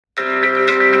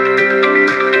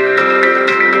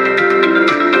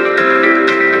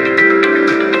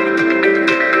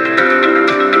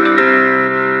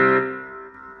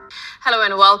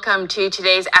welcome to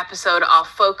today's episode of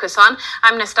Focus On.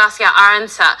 I'm Nastasia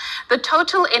Aransa. The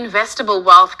total investable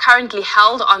wealth currently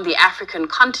held on the African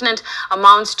continent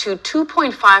amounts to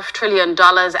 $2.5 trillion,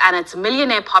 and its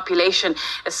millionaire population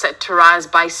is set to rise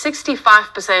by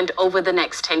 65% over the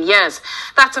next 10 years.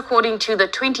 That's according to the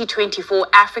 2024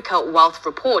 Africa Wealth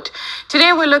Report.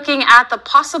 Today, we're looking at the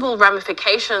possible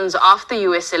ramifications of the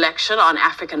US election on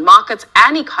African markets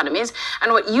and economies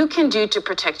and what you can do to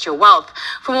protect your wealth.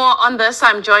 For more on this,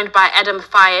 I'm joined by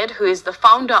Fayed, who is the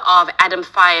founder of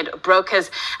Fayed Brokers.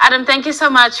 Adam, thank you so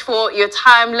much for your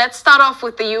time. Let's start off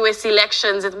with the US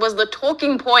elections. It was the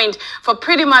talking point for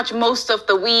pretty much most of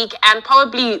the week and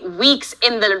probably weeks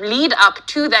in the lead up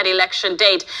to that election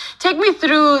date. Take me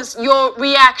through your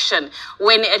reaction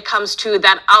when it comes to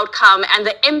that outcome and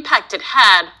the impact it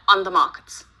had on the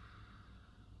markets.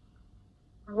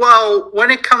 Well,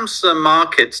 when it comes to the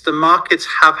markets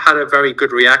have had a very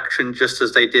good reaction, just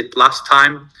as they did last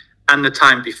time and the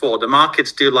time before. The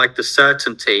markets do like the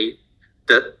certainty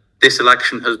that this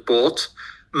election has brought.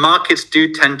 Markets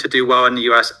do tend to do well in the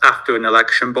US after an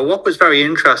election. But what was very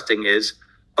interesting is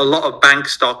a lot of bank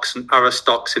stocks and other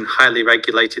stocks in highly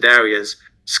regulated areas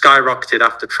skyrocketed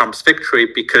after Trump's victory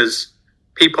because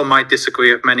people might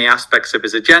disagree with many aspects of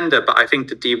his agenda, but I think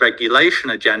the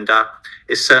deregulation agenda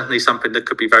is certainly something that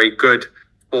could be very good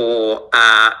for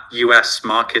US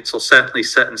markets, or certainly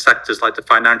certain sectors like the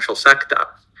financial sector.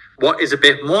 What is a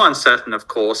bit more uncertain, of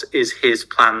course, is his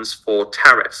plans for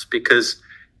tariffs, because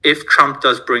if Trump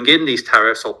does bring in these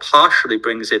tariffs or partially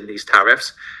brings in these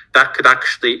tariffs, that could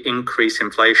actually increase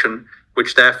inflation,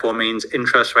 which therefore means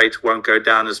interest rates won't go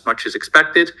down as much as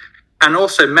expected. And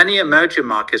also many emerging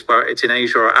markets, whether it's in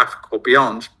Asia or Africa or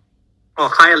beyond,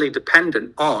 are highly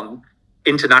dependent on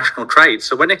international trade.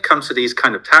 So when it comes to these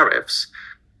kind of tariffs,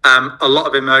 a lot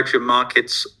of emerging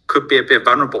markets could be a bit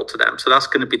vulnerable to them. So that's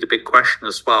going to be the big question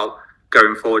as well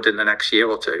going forward in the next year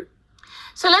or two.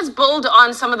 So let's build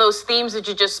on some of those themes that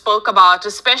you just spoke about,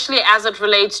 especially as it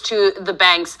relates to the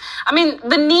banks. I mean,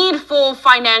 the need for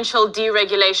financial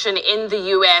deregulation in the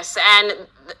US, and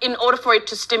in order for it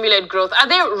to stimulate growth, are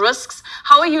there risks?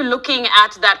 How are you looking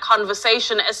at that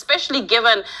conversation, especially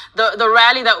given the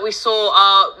rally that we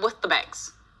saw with the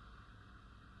banks?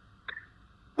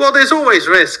 Well, there's always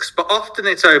risks, but often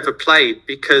it's overplayed,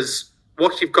 because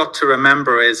what you've got to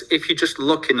remember is if you just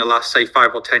look in the last, say,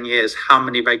 5 or 10 years, how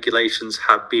many regulations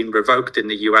have been revoked in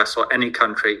the US or any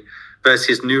country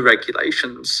versus new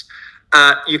regulations,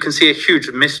 you can see a huge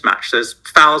mismatch. There's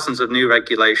thousands of new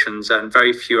regulations and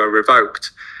very few are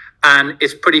revoked. And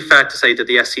it's pretty fair to say that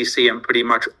the SEC and pretty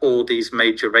much all these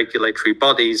major regulatory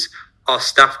bodies are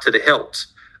staffed to the hilt.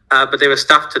 But they were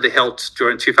staffed to the hilt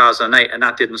during 2008, and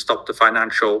that didn't stop the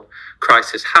financial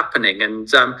crisis happening. And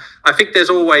I think there's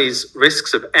always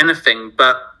risks of anything,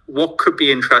 but what could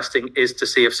be interesting is to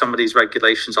see if some of these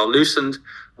regulations are loosened,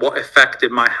 what effect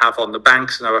it might have on the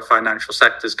banks and other financial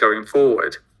sectors going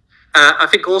forward. I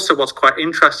think also what's quite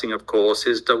interesting, of course,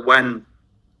 is that when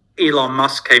Elon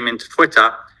Musk came into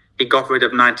Twitter, he got rid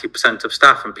of 90% of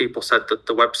staff, and people said that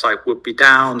the website would be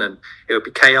down and it would be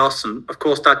chaos. And of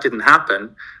course, that didn't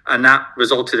happen. And that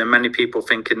resulted in many people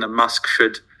thinking that Musk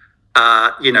should,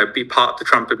 be part of the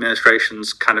Trump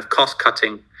administration's kind of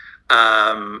cost-cutting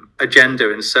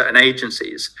agenda in certain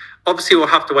agencies. Obviously, we'll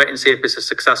have to wait and see if it's a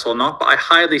success or not. But I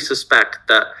highly suspect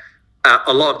that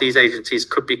a lot of these agencies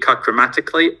could be cut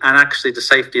dramatically, and actually the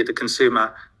safety of the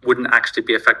consumer wouldn't actually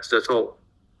be affected at all.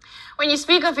 When you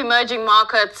speak of emerging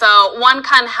markets, one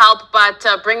can't help but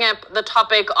bring up the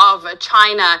topic of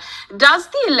China. Does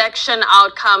the election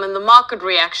outcome and the market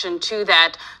reaction to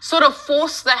that sort of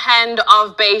force the hand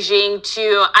of Beijing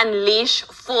to unleash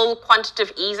full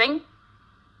quantitative easing?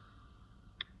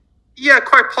 Yeah,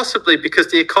 quite possibly,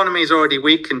 because the economy is already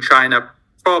weak in China,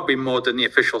 probably more than the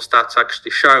official stats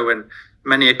actually show. And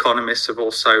many economists have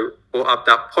also brought up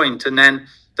that point. And then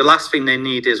the last thing they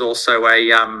need is also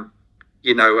a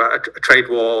trade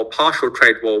war, partial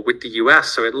trade war with the US.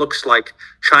 So it looks like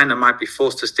China might be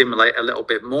forced to stimulate a little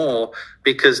bit more,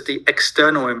 because the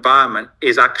external environment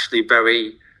is actually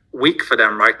very weak for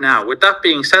them right now. With that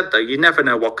being said, though, you never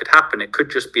know what could happen. It could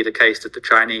just be the case that the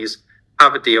Chinese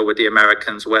have a deal with the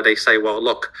Americans where they say, well,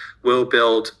 look, we'll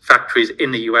build factories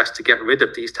in the US to get rid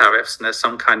of these tariffs, and there's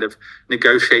some kind of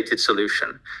negotiated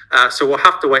solution. So we'll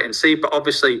have to wait and see. But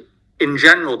obviously, in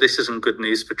general, this isn't good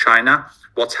news for China,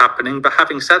 what's happening. But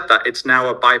having said that, it's now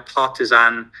a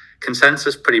bipartisan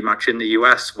consensus pretty much in the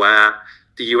US, where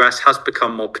the US has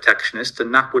become more protectionist,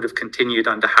 and that would have continued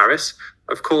under Harris.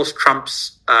 Of course,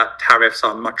 Trump's tariffs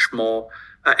are much more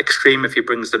extreme if he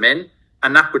brings them in,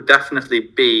 and that would definitely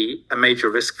be a major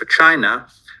risk for China.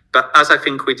 But as I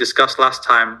think we discussed last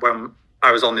time when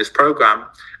I was on this program,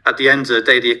 at the end of the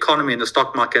day, the economy and the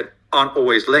stock market aren't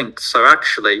always linked. So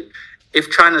actually, if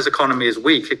China's economy is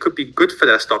weak, it could be good for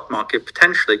their stock market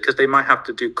potentially, because they might have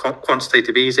to do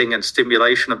quantitative easing and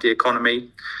stimulation of the economy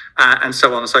and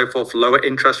so on and so forth, lower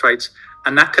interest rates.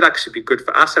 And that could actually be good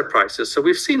for asset prices. So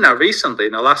we've seen that recently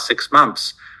in the last 6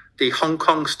 months. The Hong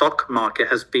Kong stock market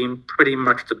has been pretty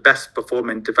much the best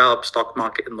performing developed stock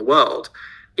market in the world,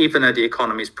 even though the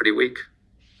economy is pretty weak.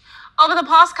 Over the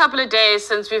past couple of days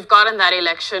since we've gotten that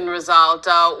election result,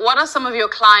 what are some of your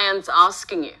clients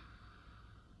asking you?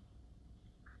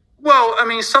 Well, I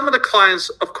mean, some of the clients,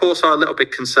 of course, are a little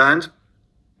bit concerned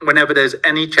whenever there's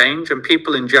any change, and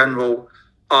people in general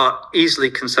are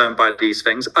easily concerned by these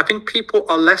things. I think people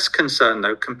are less concerned,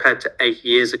 though, compared to 8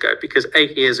 years ago, because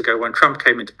 8 years ago, when Trump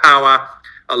came into power,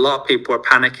 a lot of people were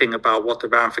panicking about what the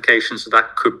ramifications of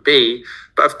that could be.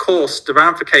 But of course, the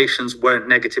ramifications weren't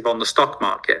negative on the stock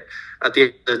market. At the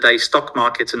end of the day, stock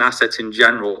markets and assets in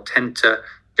general tend to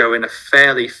go in a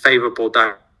fairly favorable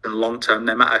direction long term,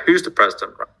 no matter who's the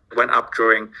president. It went up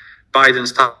during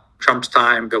Biden's time, Trump's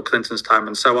time, Bill Clinton's time,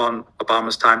 and so on,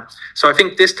 Obama's time. So I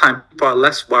think this time people are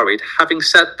less worried. Having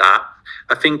said that,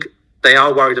 I think they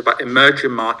are worried about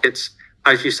emerging markets,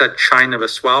 as you said, China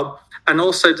as well, and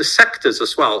also the sectors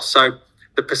as well. So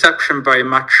the perception very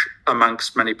much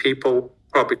amongst many people,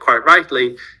 probably quite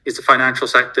rightly, is the financial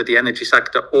sector, the energy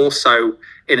sector. Also,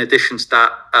 in addition to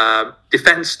that,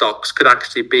 defense stocks could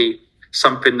actually be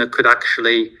something that could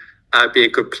actually be a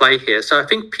good play here. So I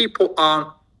think people aren't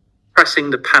pressing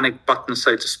the panic button,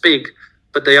 so to speak,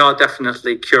 but they are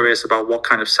definitely curious about what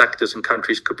kind of sectors and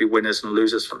countries could be winners and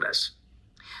losers from this.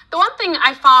 The one thing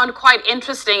I found quite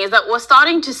interesting is that we're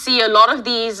starting to see a lot of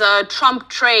these Trump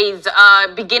trades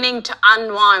beginning to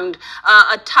unwind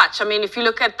a touch. I mean, if you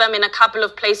look at them in a couple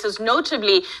of places,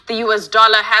 notably the US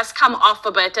dollar has come off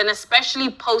a bit, and especially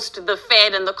post the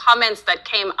Fed and the comments that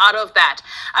came out of that.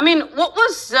 I mean, what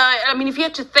was, if you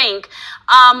had to think,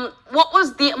 what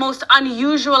was the most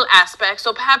unusual aspects,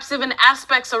 or perhaps even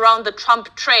aspects around the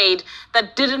Trump trade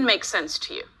that didn't make sense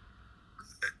to you?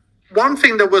 One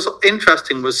thing that was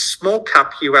interesting was small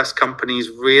cap US companies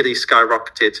really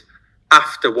skyrocketed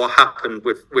after what happened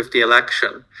with the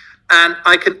election. And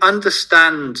I can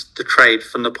understand the trade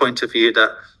from the point of view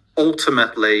that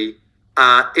ultimately,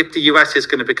 if the US is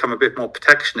going to become a bit more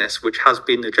protectionist, which has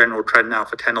been the general trend now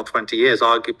for 10 or 20 years,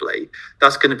 arguably,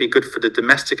 that's going to be good for the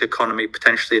domestic economy,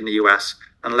 potentially in the US,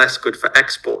 and less good for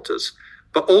exporters.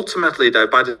 But ultimately, though,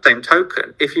 by the same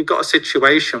token, if you've got a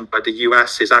situation where the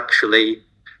US is actually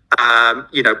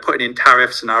putting in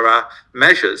tariffs and other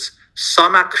measures,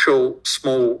 some actual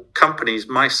small companies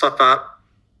might suffer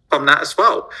from that as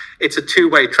well. It's a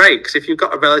two-way trade, because if you've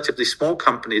got a relatively small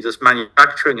company that's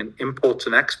manufacturing and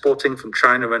importing and exporting from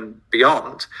China and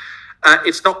beyond,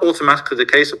 it's not automatically the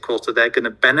case, of course, that they're going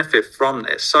to benefit from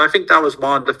this. So I think that was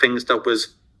one of the things that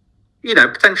was,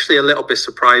 potentially a little bit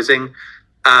surprising.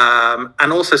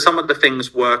 And also some of the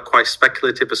things were quite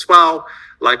speculative as well,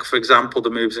 like, for example, the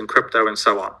moves in crypto and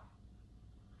so on.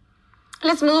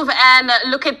 Let's move and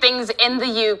look at things in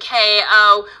the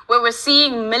UK, where we're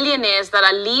seeing millionaires that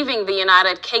are leaving the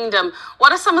United Kingdom.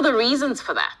 What are some of the reasons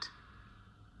for that?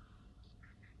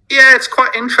 Yeah, it's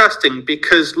quite interesting,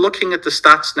 because looking at the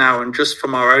stats now, and just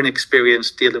from our own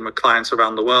experience dealing with clients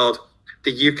around the world,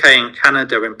 the UK and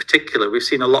Canada in particular, we've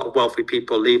seen a lot of wealthy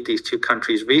people leave these two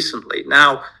countries recently.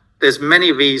 Now, there's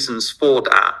many reasons for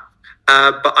that.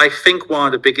 But I think one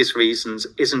of the biggest reasons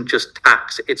isn't just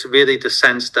tax. It's really the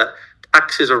sense that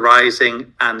taxes are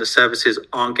rising and the services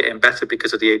aren't getting better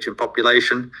because of the aging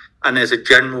population. And there's a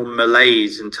general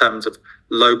malaise in terms of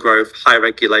low growth, high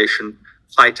regulation,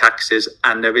 high taxes,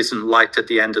 and there isn't light at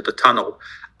the end of the tunnel.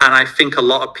 And I think a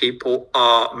lot of people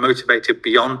are motivated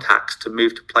beyond tax to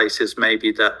move to places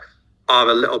maybe that are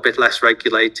a little bit less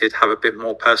regulated, have a bit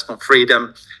more personal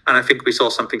freedom. And I think we saw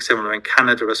something similar in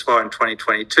Canada as well in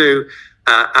 2022,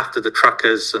 after the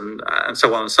truckers and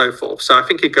so on and so forth. So I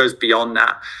think it goes beyond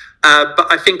that.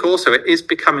 But I think also it is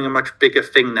becoming a much bigger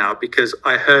thing now, because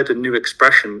I heard a new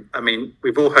expression. I mean,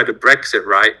 we've all heard of Brexit,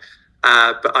 right?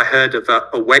 But I heard of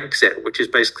a Wexit, which is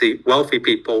basically wealthy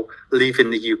people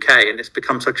leaving the UK, and it's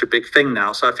become such a big thing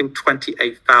now. So I think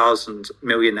 28,000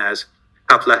 millionaires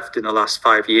have left in the last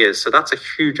 5 years. So that's a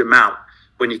huge amount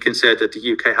when you consider that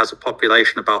the UK has a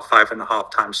population about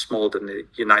 5.5 times smaller than the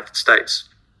United States.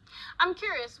 I'm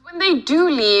curious, when they do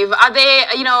leave, are they,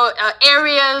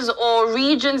 areas or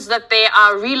regions that they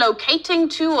are relocating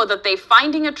to or that they're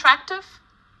finding attractive?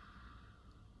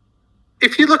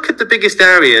 if you look at the biggest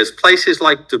areas, places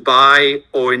like Dubai,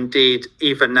 or indeed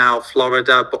even now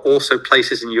Florida, but also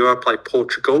places in Europe like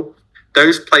Portugal,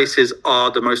 those places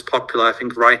are the most popular, I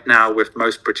think, right now with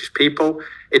most British people.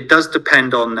 It does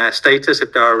depend on their status.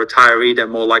 If they're a retiree, they're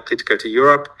more likely to go to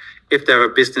Europe. If they're a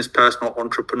business person or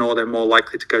entrepreneur, they're more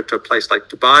likely to go to a place like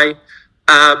Dubai.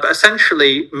 But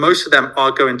essentially, most of them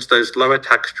are going to those lower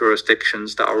tax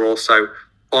jurisdictions that are also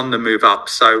on the move up.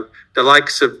 So the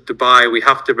likes of Dubai, we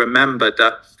have to remember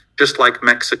that just like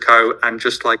Mexico and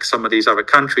just like some of these other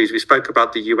countries, we spoke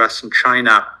about the US and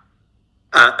China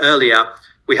earlier.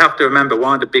 We have to remember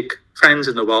one of the big trends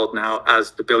in the world now,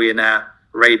 as the billionaire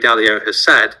Ray Dalio has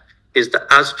said, is that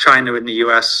as China and the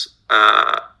US,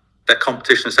 their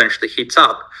competition essentially heats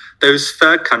up, those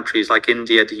third countries like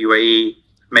India, the UAE,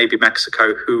 maybe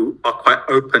Mexico, who are quite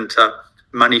open to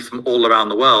money from all around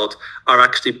the world, are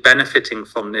actually benefiting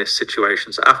from this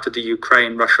situation. So after the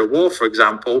Ukraine-Russia war, for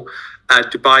example,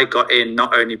 Dubai got in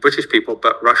not only British people,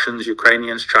 but Russians,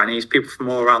 Ukrainians, Chinese, people from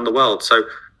all around the world. So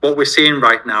what we're seeing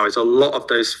right now is a lot of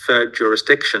those third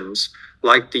jurisdictions,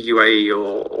 like the UAE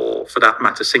or for that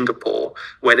matter, Singapore,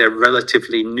 where they're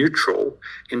relatively neutral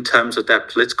in terms of their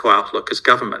political outlook as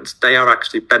governments, they are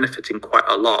actually benefiting quite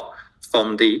a lot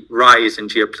from the rise in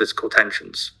geopolitical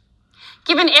tensions.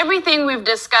 Given everything we've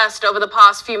discussed over the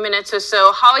past few minutes or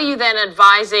so, how are you then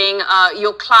advising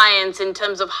your clients in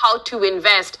terms of how to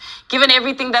invest, given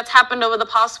everything that's happened over the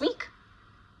past week?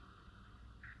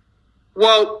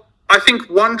 Well, I think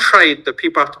one trade that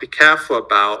people have to be careful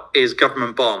about is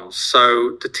government bonds.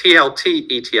 So the TLT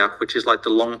ETF, which is like the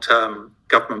long-term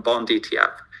government bond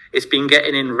ETF, it's been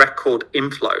getting in record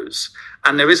inflows.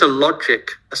 And there is a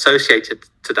logic associated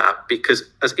to that, because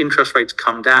as interest rates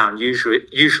come down,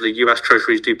 usually US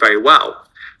treasuries do very well.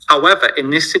 However,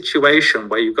 in this situation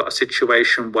where you've got a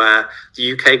situation where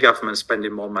the UK government's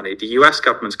spending more money, the US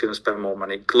government's going to spend more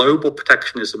money, global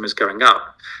protectionism is going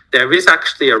up, there is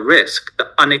actually a risk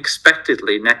that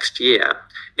unexpectedly next year,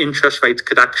 interest rates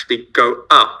could actually go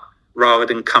up rather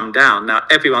than come down. Now,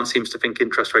 everyone seems to think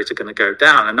interest rates are going to go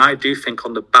down. And I do think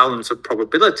on the balance of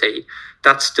probability,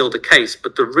 that's still the case.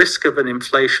 But the risk of an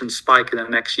inflation spike in the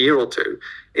next year or two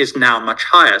is now much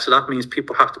higher. So that means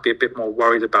people have to be a bit more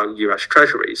worried about US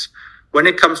treasuries. When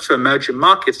it comes to emerging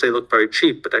markets, they look very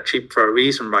cheap, but they're cheap for a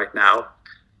reason right now.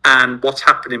 And what's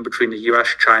happening between the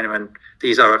US, China, and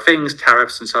these other things,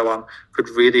 tariffs and so on, could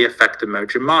really affect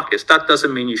emerging markets. That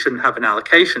doesn't mean you shouldn't have an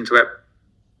allocation to it.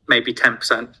 Maybe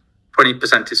 10%.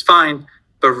 20% is fine,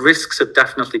 but risks have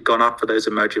definitely gone up for those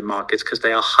emerging markets because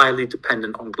they are highly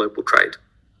dependent on global trade.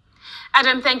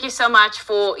 Adam, thank you so much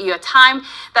for your time.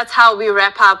 That's how we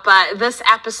wrap up this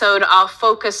episode of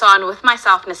Focus On with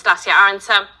myself, Nastasia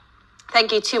Arendse.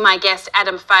 Thank you to my guest,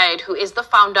 Adam Fayed, who is the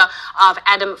founder of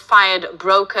Adam Fayed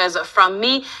Brokers. From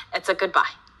me, it's a goodbye.